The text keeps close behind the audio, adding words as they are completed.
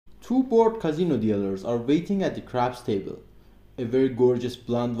Two bored casino dealers are waiting at the craps table. A very gorgeous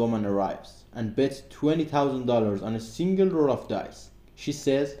blonde woman arrives and bets $20,000 on a single roll of dice. She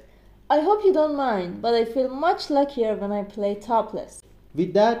says, I hope you don't mind, but I feel much luckier when I play topless.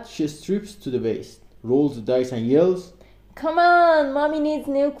 with that, she strips to the waist, rolls the dice, and yells. Come on, mommy needs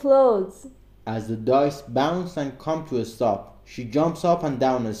new clothes. As the dice bounce and come to a stop, she jumps up and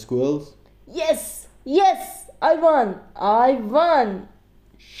down and squeals. Yes, yes, I won, I won.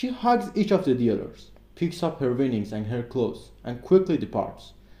 She hugs each of the dealers, picks up her winnings and her clothes, and quickly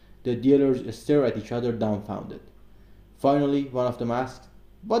departs. The dealers stare at each other dumbfounded. Finally, one of them asks,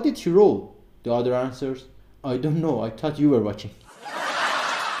 what did she roll? The other answers, I don't know, I thought you were watching.